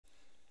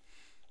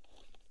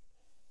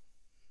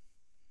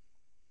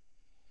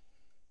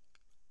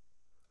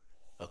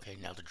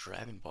the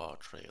Dragon Ball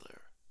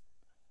trailer.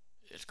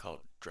 It's called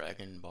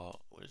Dragon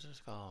Ball. What is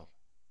this called?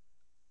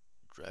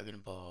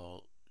 Dragon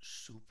Ball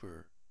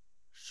Superhero.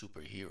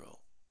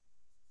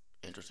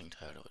 Interesting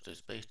title.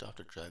 It's based off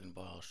the Dragon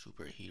Ball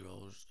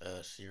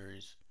Superheroes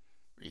series.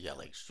 Where you got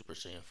like Super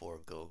Saiyan 4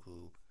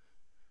 Goku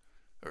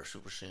or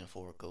Super Saiyan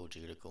 4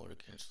 Gogeta going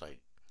against like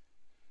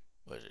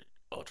what is it?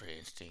 Ultra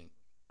Instinct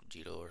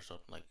Vegito or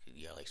something like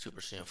yeah, like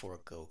Super Saiyan 4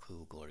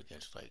 Goku going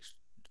against like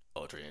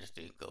Ultra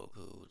Instinct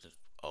Goku.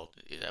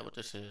 Is that what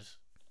this is?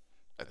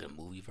 Like a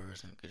movie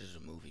version? Cause it's a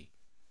movie.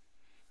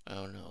 I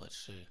don't know. Let's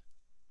see.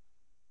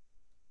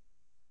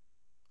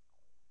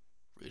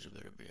 Frieza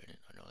better be in it.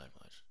 I know that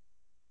much.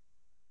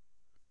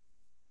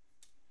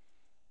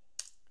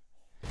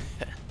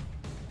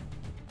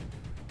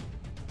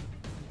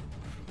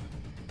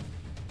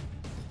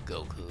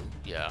 Goku.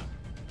 Yeah.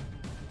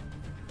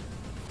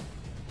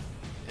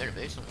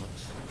 Animation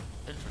looks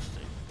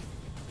interesting.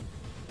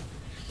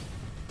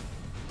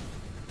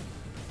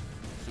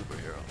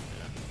 Superhero.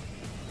 Yeah.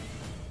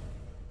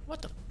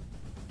 What the?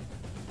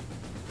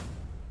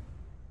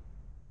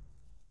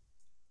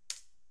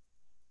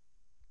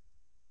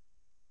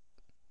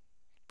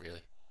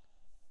 Really?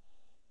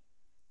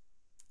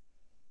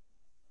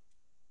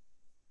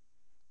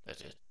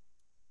 That's it?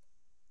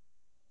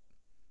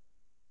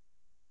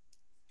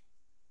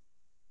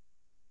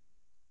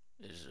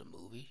 Is it a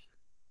movie?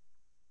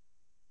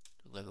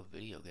 Look like a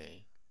video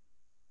game.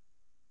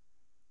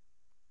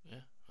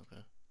 Yeah.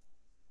 Okay.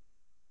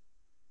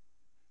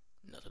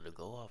 Nothing to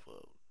go off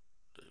of.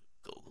 The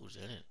Goku's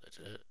in it. That's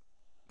it.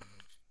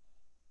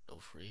 No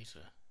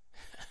Frieza.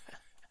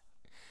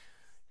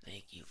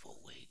 Thank you for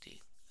waiting.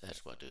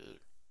 That's my dude.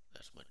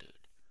 That's my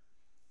dude.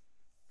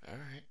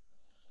 Alright.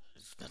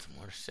 There's nothing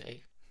more to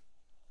say.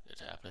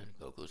 It's happening.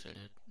 Goku's in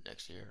it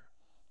next year.